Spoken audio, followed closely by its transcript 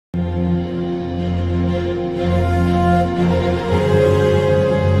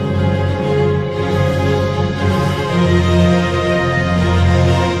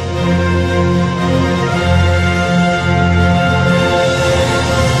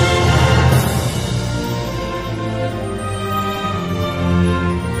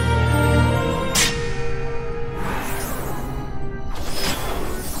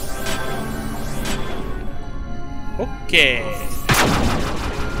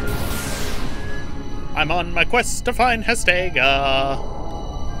I'm on my quest to find Hestega.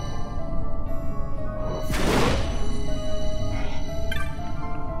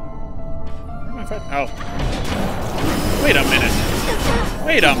 Where am I fighting? Oh. Wait a minute.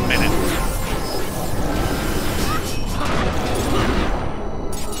 Wait a minute.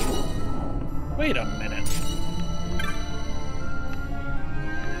 Wait a minute.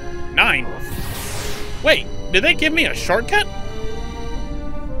 9. Wait, did they give me a shortcut?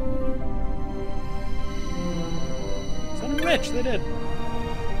 Son of a bitch, they did.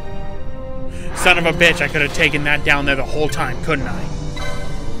 Son of a bitch, I could have taken that down there the whole time, couldn't I?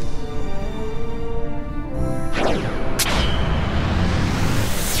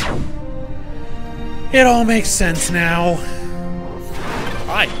 It all makes sense now.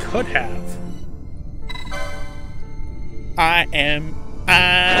 I could have. I'm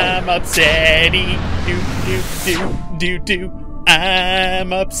upsetty. Do. I'm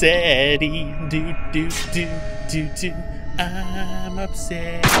upsetty. Do. I'm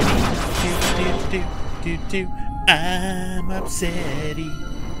upsetty. Do. I'm upsetty.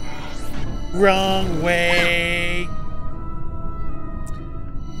 Wrong way.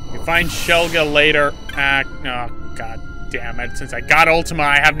 You find Shelga later. Oh, god damn it. Since I got Ultima,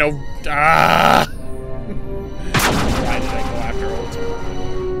 I have no... Why did I go after Ultima?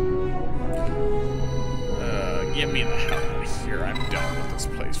 Get me the hell out of here. I'm done with this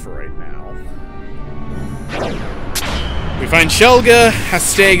place for right now. We find Shelga,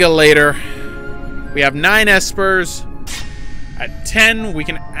 Hestega later. We have 9 Espers. At 10, we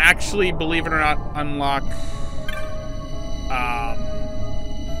can actually, believe it or not, unlock...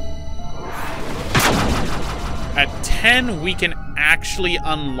 At 10, we can actually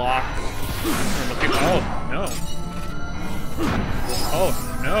unlock... Oh, no. Oh,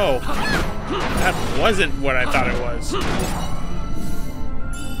 no. That wasn't what I thought it was.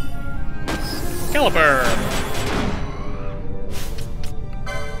 Caliper!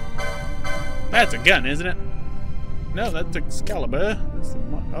 That's a gun, isn't it? No, that's Excalibur. That's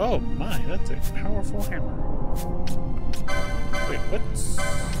oh my, that's a powerful hammer. Wait, what's...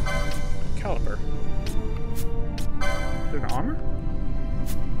 Caliper? Is it armor?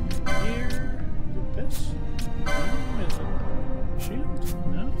 Here? Is it this? No? Is it shield?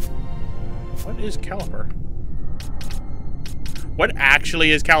 No? What is Caliper? What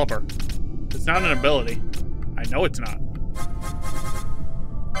actually is Caliper? It's not an ability. I know it's not.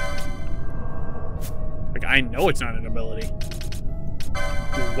 Like, I know it's not an ability.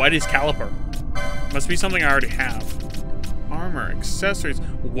 What is Caliper? Must be something I already have. Armor, accessories.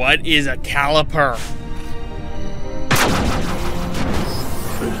 What is a Caliper?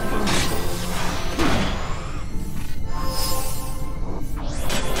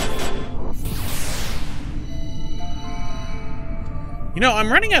 You know,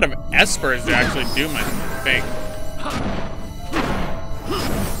 I'm running out of Espers to actually do my thing.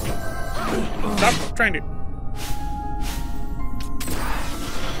 Stop trying to...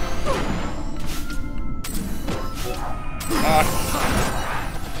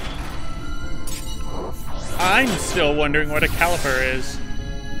 I'm still wondering what a Caliper is.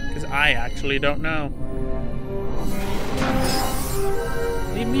 Because I actually don't know.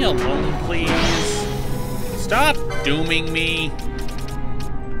 Leave me alone, please. Stop dooming me.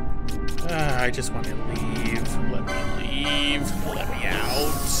 I just want to leave. Let me leave. Let me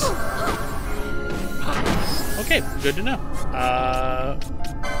out. Okay, good to know.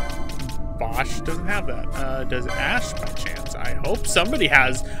 Bosch doesn't have that. Does Ash by chance? I hope somebody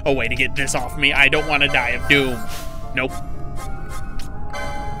has a way to get this off me. I don't want to die of doom. Nope.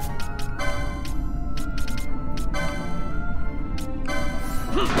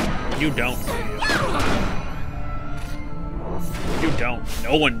 You don't. You don't.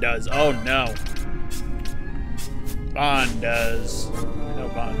 No one does. Oh no. Bond does. No,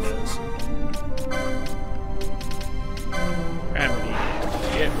 Bond does. Remedy.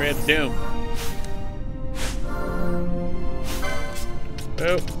 Get rid of Doom.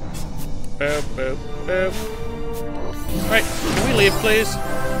 Boop. Boop, boop, boop. Right, can we leave, please?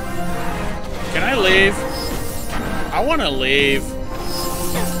 Can I leave? I want to leave.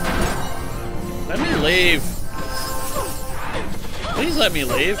 Let me leave. Please let me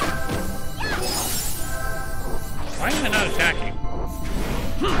leave. Why am I not attacking?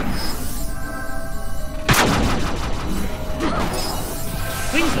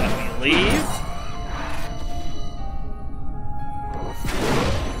 Please let me leave.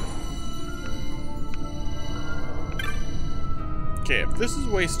 Okay, if this is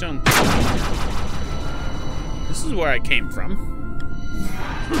Waystone, this is where I came from.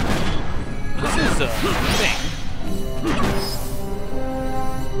 This is a thing.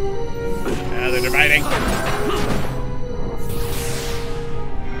 There's they're fighting.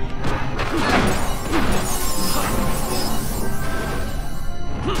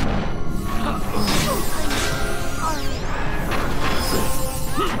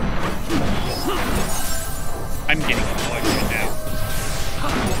 I'm getting annoyed right now.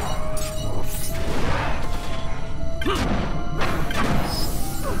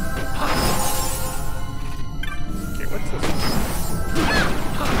 Okay, what's this?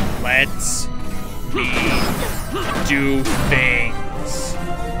 Let's me do things.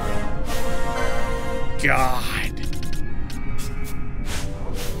 God.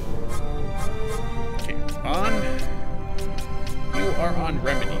 Okay, on. You are on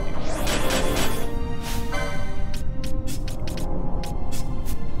remedy.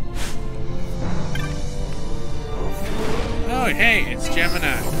 Oh, hey, it's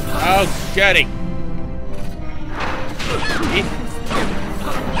Gemini. Oh, goody.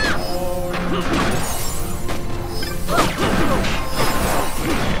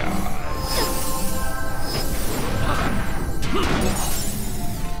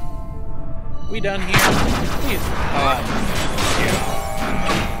 We done here? Please. Oh, yeah.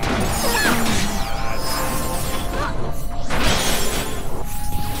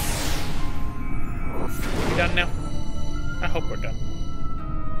 We done now? I hope we're done.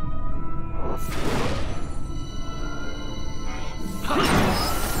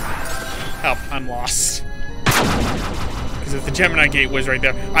 Help, I'm lost. Because if the Gemini gate was right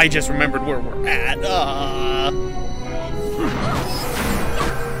there, I just remembered where we're at.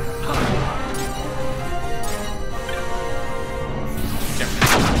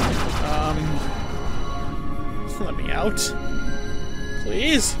 Let me out.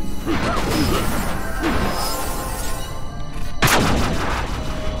 Please.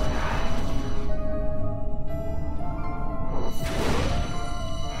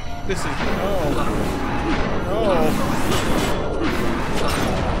 This is Stona?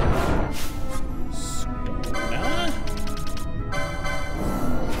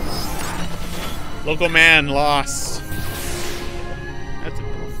 Local man lost. That's a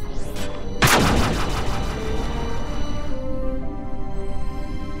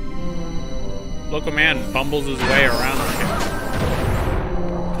local man bumbles his way around the ship.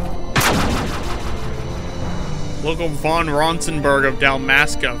 Local von Ronsenberg of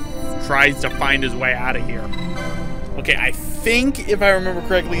Dalmasca tries to find his way out of here. Okay, I think, if I remember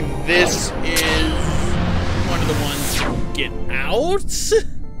correctly, this is one of the ones to get out?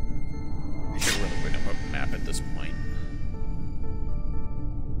 I should really bring up a map at this point.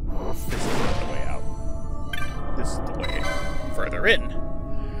 This is not the way out. This is the way further in.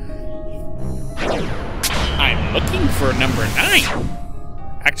 I'm looking for number 9.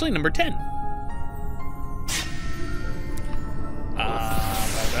 Actually, number 10.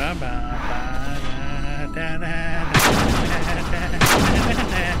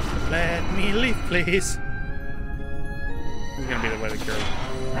 Let me leave, please. This is gonna be the way the cure.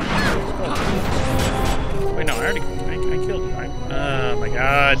 Wait, no, I already I killed you. Oh my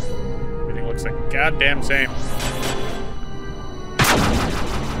god. Everything looks like goddamn same.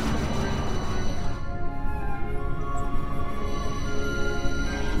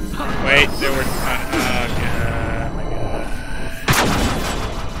 Wait, there were. Oh my god.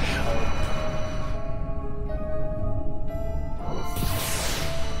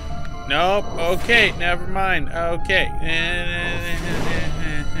 Nope. Okay, never mind. Okay.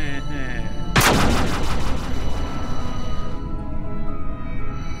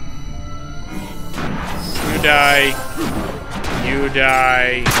 You die. You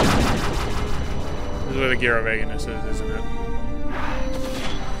die. This is where the Gyrovaganus is, isn't it?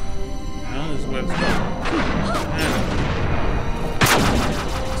 No, this is where it's going.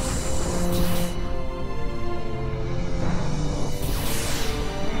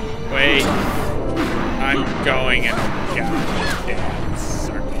 Wait, I'm going in a goddamn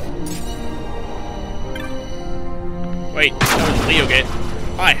circle. Wait, that was the Leo gate.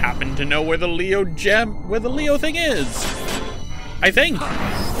 I happen to know where the Leo thing is. I think.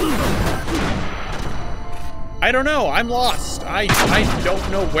 I don't know, I'm lost. I don't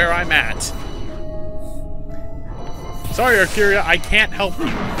know where I'm at. Sorry, Arcuria, I can't help you.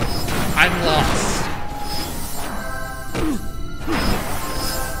 I'm lost.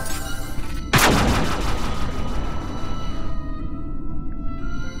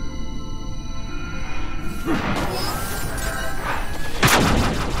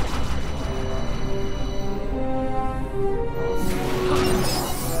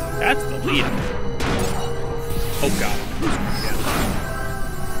 That's the Leo. Oh god.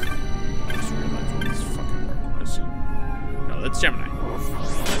 I just realized what this fucking word was. No, that's Gemini.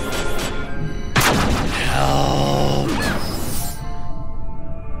 Help!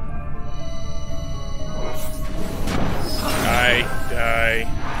 Die.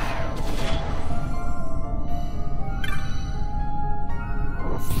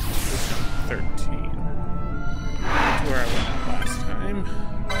 13. That's where I went last time.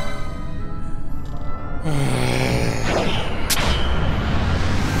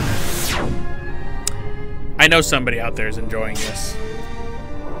 I know somebody out there is enjoying this.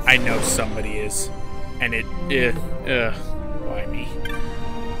 I know somebody is. And why me?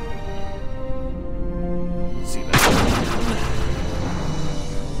 See that?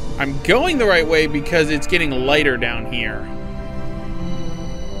 I'm going the right way because it's getting lighter down here.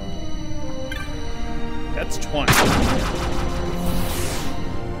 That's 20.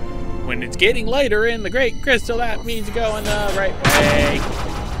 When it's getting lighter in the Great Crystal, that means you're going the right way.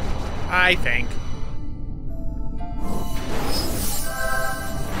 I think.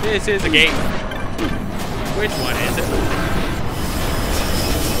 This is the gate. Which one is it?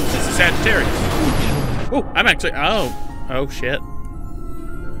 This is Sagittarius. Oh, I'm actually. Oh shit.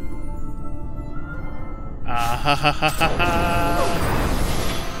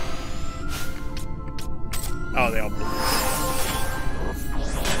 Oh, they all blew.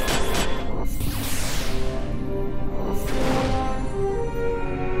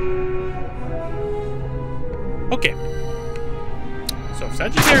 Okay. So if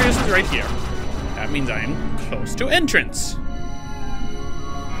Sagittarius is right here, that means I am close to entrance.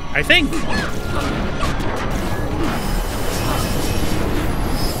 I think.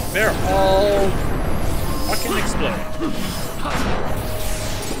 They're all fucking exploding.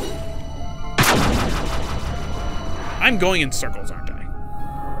 I'm going in circles, aren't I?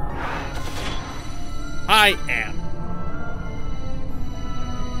 I am.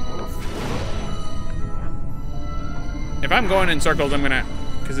 If I'm going in circles, I'm gonna...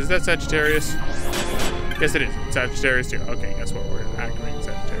 Because is that Sagittarius? Yes, it is. It's Sagittarius too. Okay, guess what? We're activating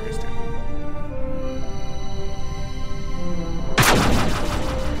Sagittarius too.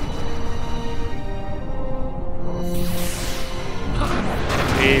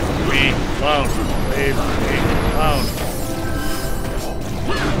 Leave me alone. Leave me alone.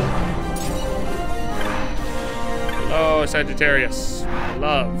 Hello, Sagittarius.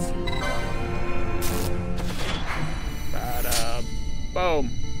 Love. Bada boom.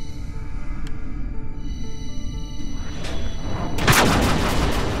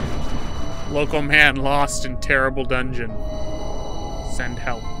 Local man lost in terrible dungeon. Send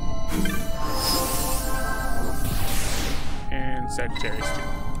help. And Sagittarius too.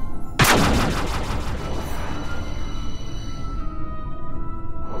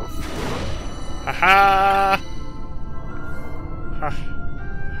 Haha!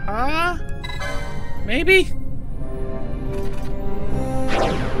 Ha? Maybe? I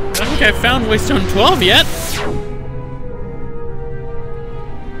don't think I've found Waystone 12 yet.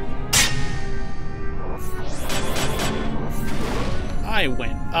 I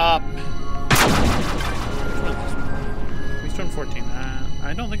went up. Which one is this one? Waystone 14.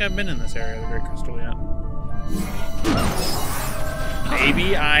 I don't think I've been in this area of the Great Crystal yet.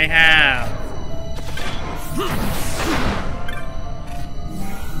 Maybe I have.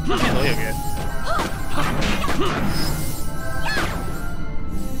 Yeah, Leo good.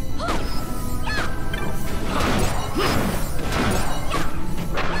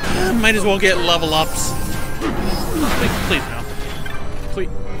 Might as well get level ups. Please no. Please.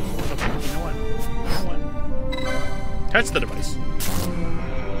 Okay, you know what? Touch the device.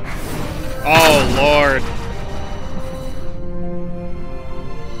 Oh, Lord.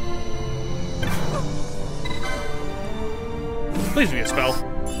 Please be a spell.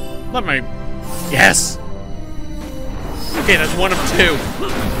 Let my... Yes! Okay, that's 1 of 2.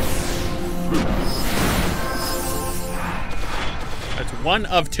 That's 1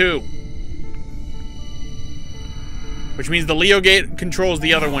 of 2. Which means the Leo Gate controls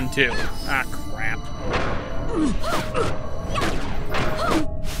the other one, too. Ah, crap.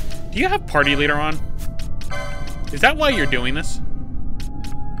 Do you have Party Leader on? Is that why you're doing this?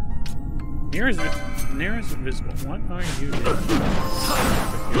 Near is invisible. What are you doing?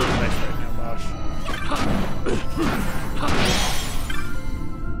 You're nice right now, Bosh.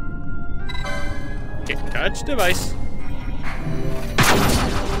 Okay, touch device.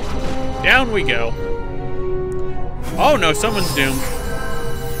 Down we go. Oh no, someone's doomed.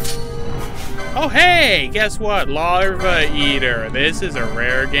 Oh hey, guess what? Larva Eater. This is a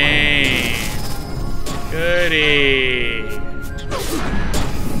rare game. Goody.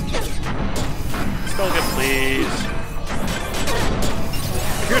 Spell good, please.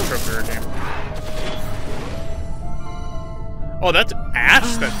 You're a trophy rare game. Oh, that's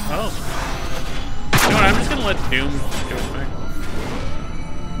Ash? Oh. know what, I'm just gonna let Doom do his thing.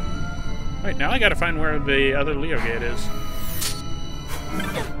 Wait, now I gotta find where the other Leo gate is.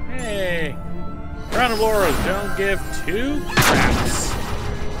 Hey! Crown of Laurels, don't give two craps.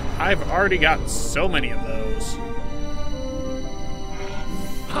 I've already got so many of those.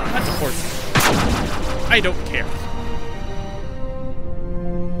 That's a horse. I don't care.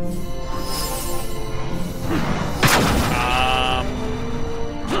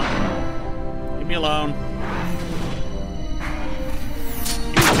 Leave me alone.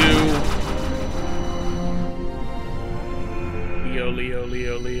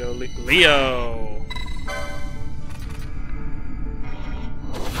 Leo.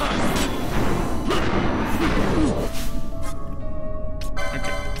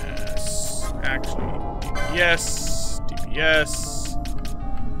 Okay. Actually, DPS.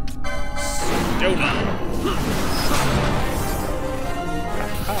 Stony.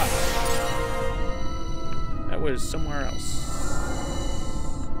 Aha. That was somewhere else.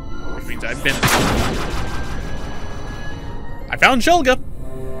 Which means I've been. I found Shelga.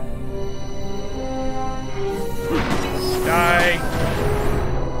 Die.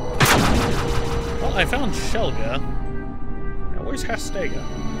 Well, I found Shelga. Now, where's Hastega?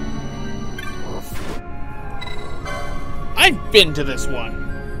 I've been to this one.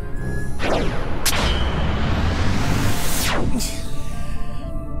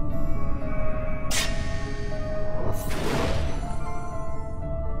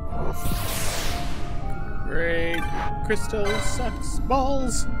 Great. Crystal sucks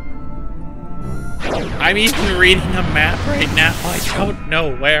balls. I'm even reading a map right now. I don't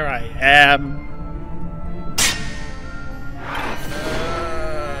know where I am.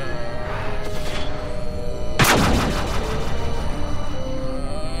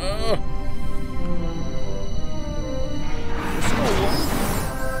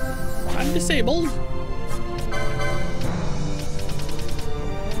 I'm disabled.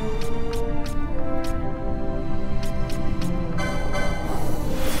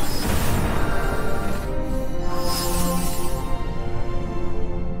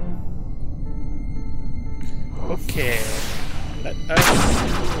 Okay, let us see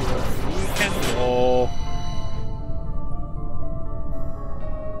where we can go.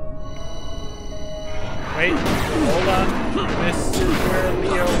 Wait, hold on. This is where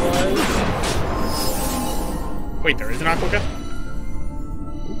Leo was. Wait, there is an Aquaca?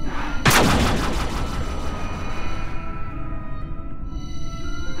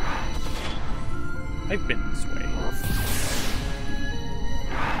 I've been this way.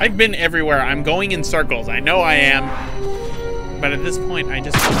 I've been everywhere. I'm going in circles. I know I am. But at this point, I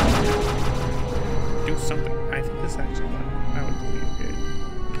just do something. I think this actually I would be good.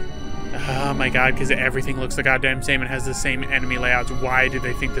 Oh my god, because everything looks the goddamn same and has the same enemy layouts. Why did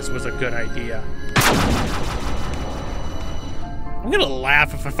they think this was a good idea? I'm gonna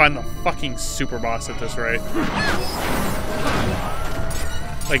laugh if I find the fucking super boss at this rate.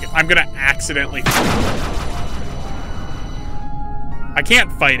 Like, I'm gonna accidentally... I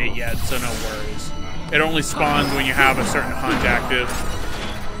can't fight it yet, so no worries. It only spawns when you have a certain hunt active.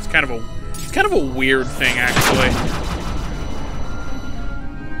 It's kind of a weird thing, actually.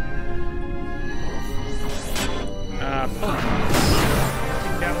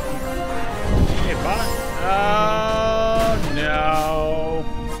 Hey, bot. Oh no!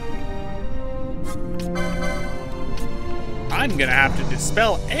 I'm gonna have to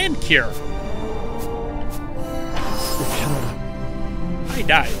dispel and cure. I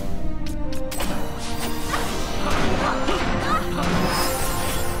died.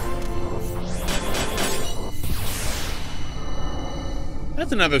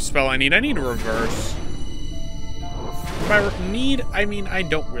 That's another spell I need. I need a reverse. If I need, I mean, I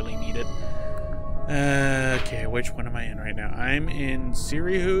don't really need it. Okay, which one am I in right now? I'm in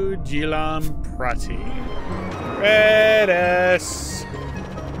Sirihu Jilam Prati. Redis.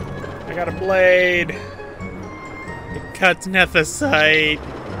 I got a blade. It cuts nethicite.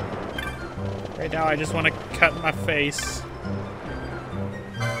 Right now, I just want to cut my face.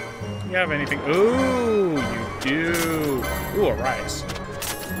 Do you have anything? Ooh, you do. Ooh, a rise.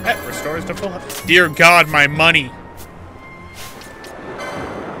 That restores to full health. Dear God, my money.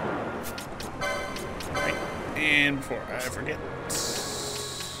 Right. And before I forget.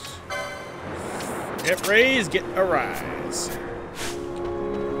 Get raise, get a rise.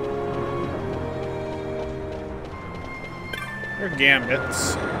 Or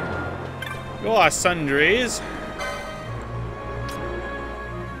gambits. Go our sundries.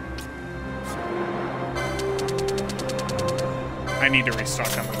 I need to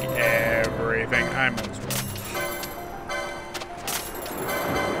restock on like everything. I might as well.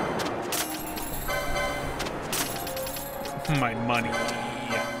 my money.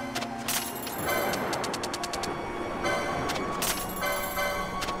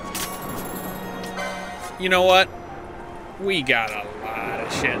 You know what? We got a lot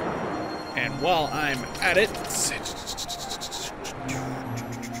of shit. And while I'm at it...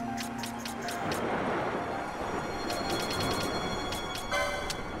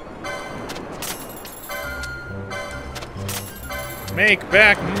 Make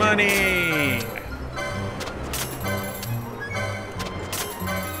back money!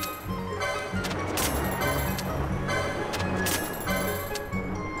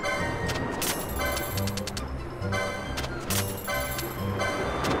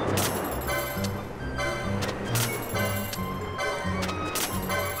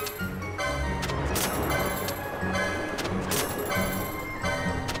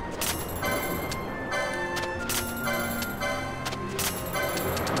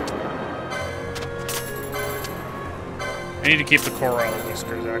 I need to keep the coral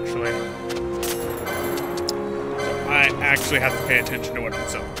whiskers, actually. So I actually have to pay attention to what I'm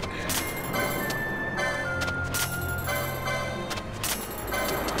selling.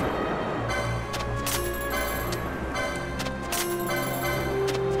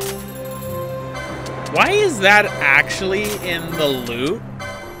 Why is that actually in the loot?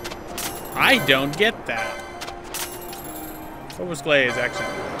 I don't get that. Phobos Clay is actually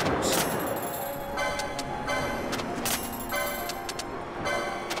in the loot.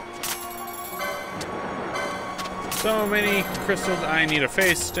 So many crystals. I need a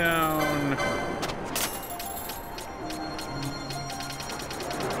face stone.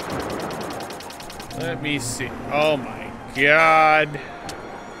 Let me see. Oh my god.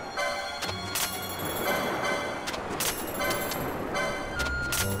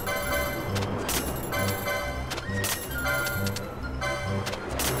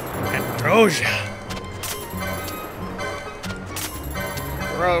 Ambrosia.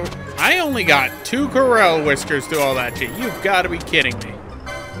 Bro. I only got 2 Corel whiskers through all that shit. You've got to be kidding me.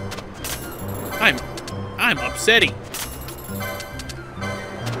 I'm upsetting.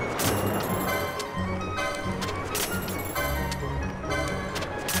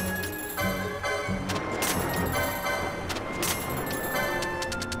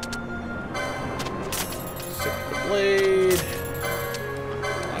 Sickle blade. A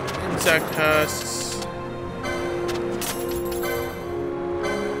lot of insect husks.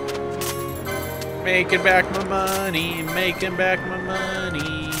 Making back my money, making back my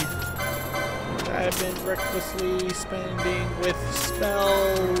money. I've been recklessly spending with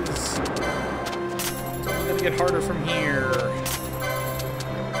spells. It's only gonna get harder from here.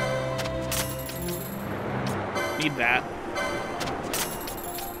 Need that.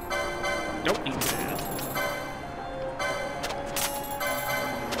 Don't need that.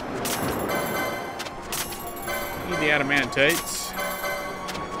 Need the adamantites.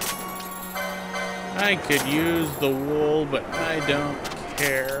 I could use the wool, but I don't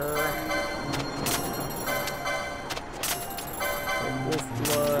care. Wolf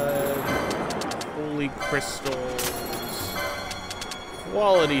blood, holy crystals,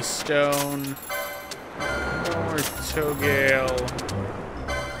 quality stone, more togale.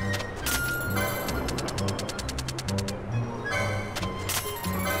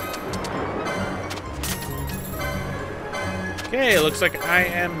 Okay, looks like I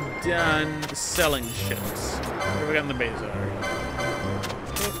am done selling ships. What have we got in the Bazaar?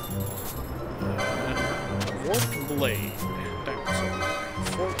 Warp blade, dinosaur,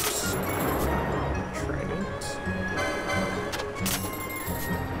 forks, trident,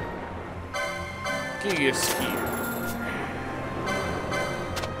 Giga skier,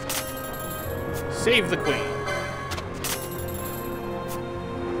 save the queen.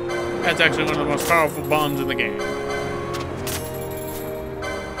 That's actually one of the most powerful bombs in the game.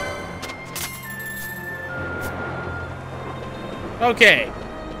 Okay.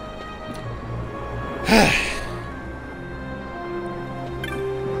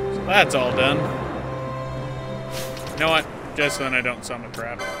 So that's all done. You know what? Just so then I don't summon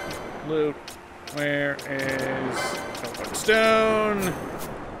crap. Loot. Where is Teleport Stone?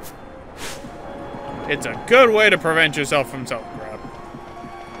 It's a good way to prevent yourself from selling crap.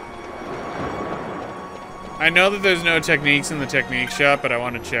 I know that there's no techniques in the technique shop, but I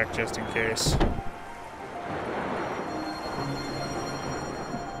want to check just in case.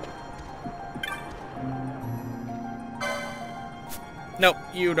 Nope,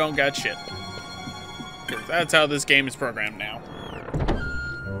 you don't got shit. 'Cause that's how this game is programmed now.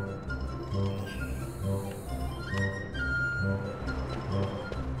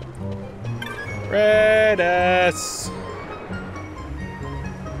 Redis.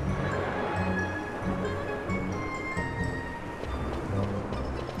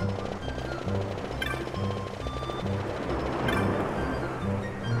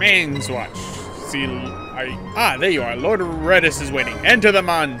 Man's watch. See, there you are. Lord Redis is waiting. Enter the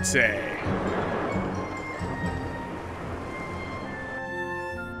Manse.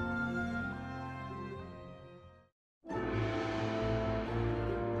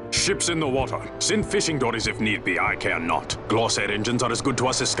 Ships in the water. Send fishing dories if need be, I care not. Glossair engines are as good to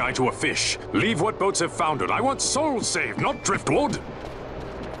us as sky to a fish. Leave what boats have foundered. I want souls saved, not driftwood.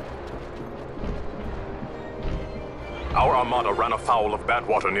 Our armada ran afoul of bad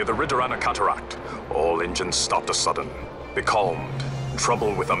water near the Ridorana Cataract. All engines stopped a sudden. Becalmed.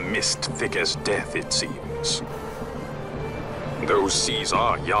 Trouble with a mist thick as death, it seems. Those seas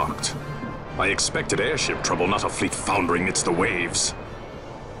are yacht. I expected airship trouble, not a fleet foundering amidst the waves.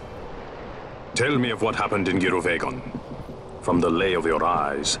 Tell me of what happened in Girovegon. From the lay of your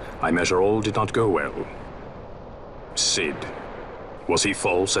eyes, I measure all did not go well. Cid. Was he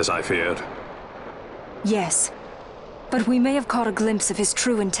false, as I feared? Yes. But we may have caught a glimpse of his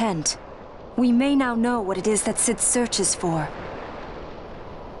true intent. We may now know what it is that Cid searches for.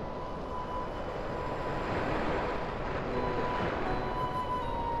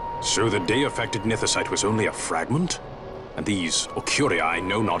 So the day-affected Nethicite was only a fragment? And these Ocurii I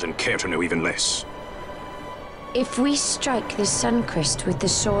know not and care to know even less. If we strike the Suncrest with the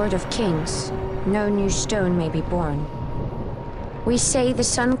Sword of Kings, no new stone may be born. We say the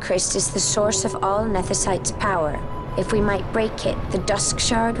Suncrest is the source of all Nethicite's power. If we might break it, the Dusk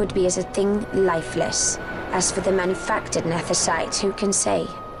Shard would be as a thing lifeless. As for the manufactured Nethicite, who can say?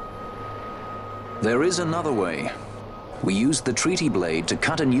 There is another way. We used the Treaty Blade to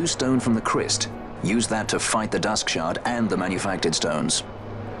cut a new stone from the Crest. Use that to fight the Dusk Shard and the manufactured stones.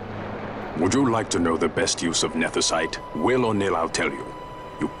 Would you like to know the best use of Nethicite? Will or nil, I'll tell you.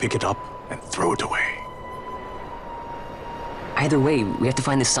 You pick it up and throw it away. Either way, we have to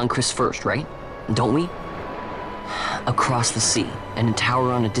find the Suncrest first, right? Don't we? Across the sea, and a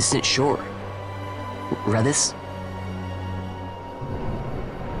tower on a distant shore. Redis?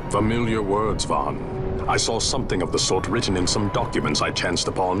 Familiar words, Vaughn. I saw something of the sort written in some documents I chanced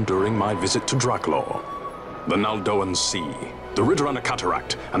upon during my visit to Draklor. The Naldoan Sea, the Ridorana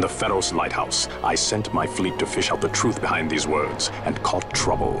Cataract, and the Pharos Lighthouse. I sent my fleet to fish out the truth behind these words, and caught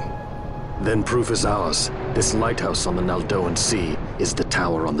trouble. Then proof is ours. This lighthouse on the Naldoan Sea is the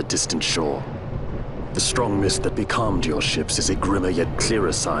tower on the distant shore. The strong mist that becalmed your ships is a grimmer yet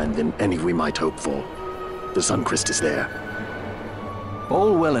clearer sign than any we might hope for. The Suncrest is there.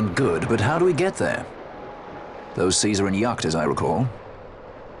 All well and good, but how do we get there? Those seas are in yacht, as I recall.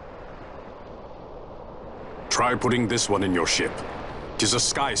 Try putting this one in your ship. 'Tis a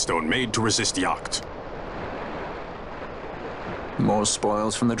skystone made to resist yacht. More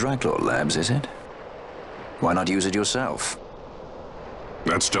spoils from the Draklor labs, is it? Why not use it yourself?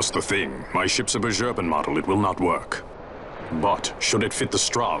 That's just the thing. My ship's a Bergerben model, it will not work. But, should it fit the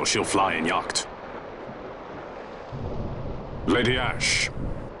Strahl, she'll fly in yacht. Lady Ash,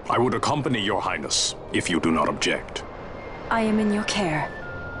 I would accompany your highness, if you do not object. I am in your care.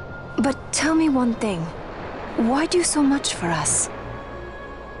 But tell me one thing. Why do so much for us?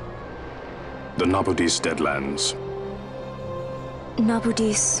 The Nabudis Deadlands.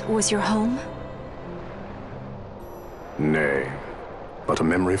 Nabudis was your home? Nay, but a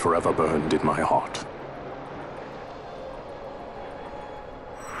memory forever burned in my heart.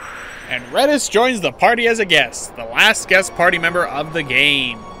 And Redis joins the party as a guest, the last guest party member of the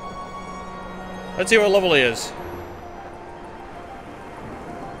game. Let's see what level he is.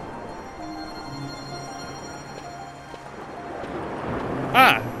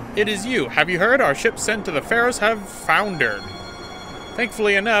 Ah, it is you. Have you heard? Our ships sent to the Pharos have foundered.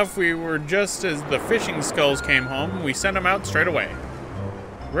 Thankfully enough, we were just as the fishing sculls came home, we sent them out straight away.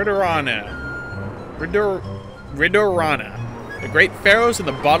 Ridorana. The great Pharos and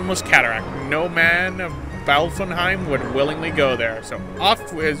the bottomless cataract. No man of Balfonheim would willingly go there, so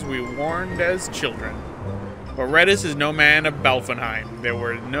off as we warned as children. But Redis is no man of Balfonheim. There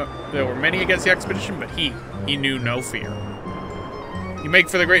were many against the expedition, but he knew no fear. You make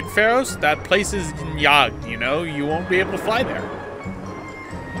for the great Pharos, that place is Yagd, you know, you won't be able to fly there.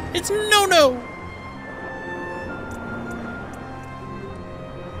 It's no-no!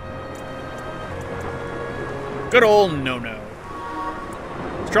 Good old no-no.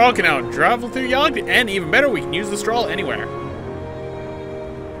 Strahl can now travel through Yagd, and even better, we can use the Strahl anywhere.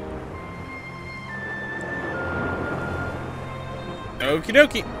 Okie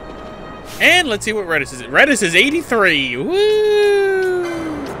dokie. And let's see what Redis is. Redis is 83. Woo!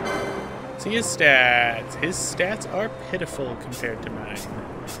 See his stats. His stats are pitiful compared to mine.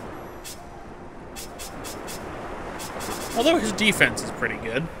 Although his defense is pretty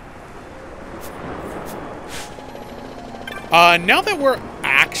good. Now that we're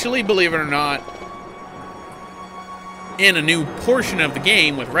actually, believe it or not, in a new portion of the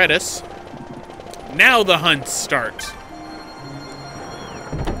game with Redis, now the hunts start.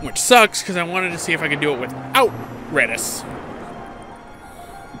 Which sucks, because I wanted to see if I could do it without Redis.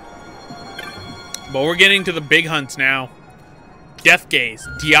 But we're getting to the big hunts now. Death Gaze,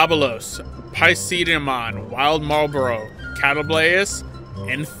 Diabolos, Pisidiamon, Wild Marlborough, Catalblaeus,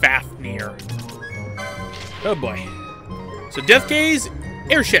 and Fafnir. Oh boy. So Death Gaze,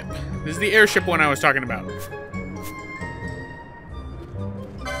 airship. This is the airship one I was talking about.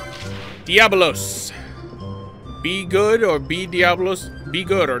 Diabolos. Be good or be Diabolos. Be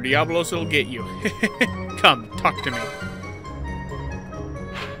good or Diabolos will get you. Come, talk to me.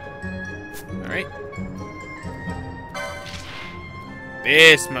 Alright.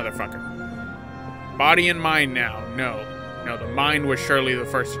 This motherfucker. Body and mind now. No. No, the mind was surely the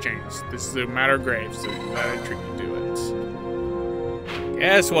first to change. This is a matter of graves, so that I treat you to it.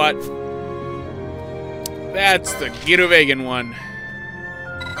 Guess what? That's the Girovegan one.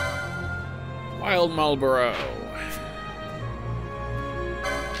 Wild Marlborough.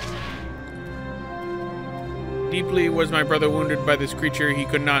 Deeply was my brother wounded by this creature. He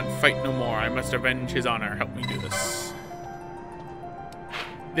could not fight no more. I must avenge his honor. Help me do this.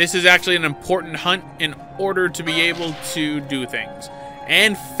 This is actually an important hunt in order to be able to do things.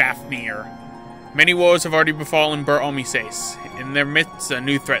 And Fafnir. Many woes have already befallen Bur Omises. In their midst, a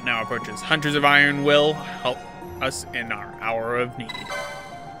new threat now approaches. Hunters of Iron will help us in our hour of need.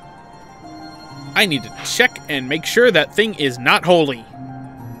 I need to check and make sure that thing is not holy.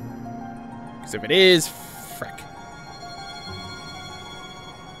 Because if it is, frick.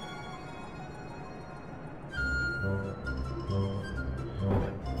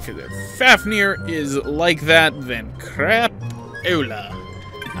 Because if Fafnir is like that, then crap ola.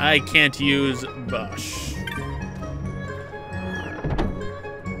 I can't use Bosch.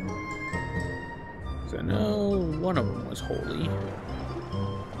 So I know one of them was holy.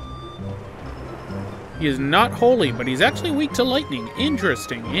 He is not holy, but he's actually weak to lightning.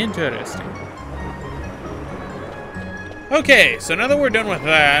 Interesting, interesting. Okay, so now that we're done with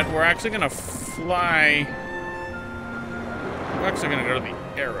that, we're actually gonna fly. We're actually gonna go to the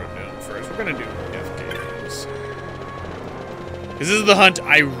Aerodome first. We're gonna do Death Gaze. This is the hunt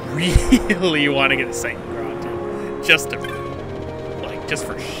I really want to get a Saint Grant to. Just to, like, just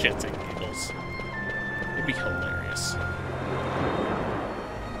for shits and giggles. It'd be hilarious.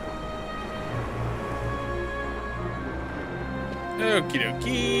 Okie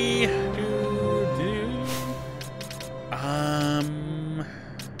dokie. I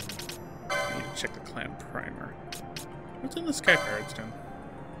need to check the clan primer. What's in the Sky Pirates Tomb?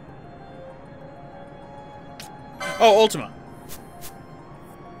 Oh, Ultima.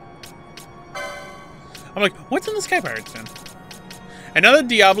 I'm like, what's in the Sky Pirates Tomb? And now that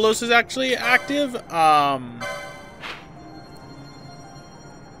Diabolos is actually active,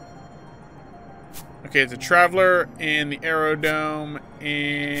 okay, it's a Traveler in the Aerodome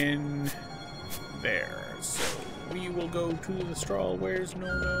in there. So we will go to the straw. Where's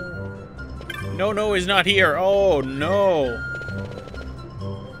No? No is not here. Oh, no.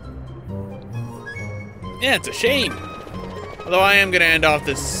 Yeah, it's a shame. Although I am going to end off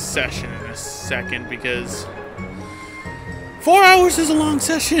this session in a second because 4 hours is a long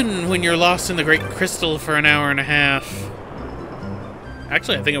session when you're lost in the Great Crystal for an hour and a half.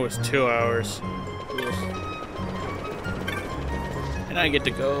 Actually, I think it was 2 hours. And I get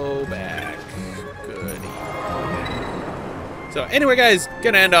to go back. Good. So anyway, guys,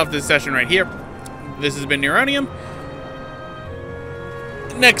 gonna end off this session right here. This has been Neronium.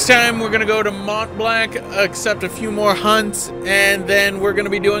 Next time, we're gonna go to Mont Blanc, accept a few more hunts, and then we're gonna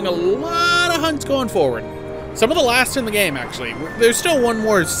be doing a lot of hunts going forward. Some of the last in the game, actually. There's still one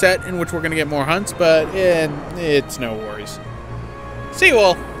more set in which we're gonna get more hunts, but it's no worries. See you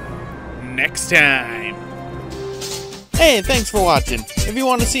all next time. Hey, thanks for watching. If you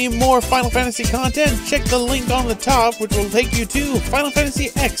want to see more Final Fantasy content, check the link on the top, which will take you to Final Fantasy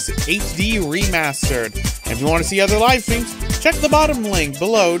X HD Remastered. And if you want to see other live streams, check the bottom link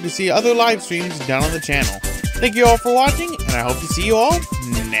below to see other live streams down on the channel. Thank you all for watching, and I hope to see you all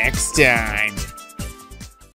next time.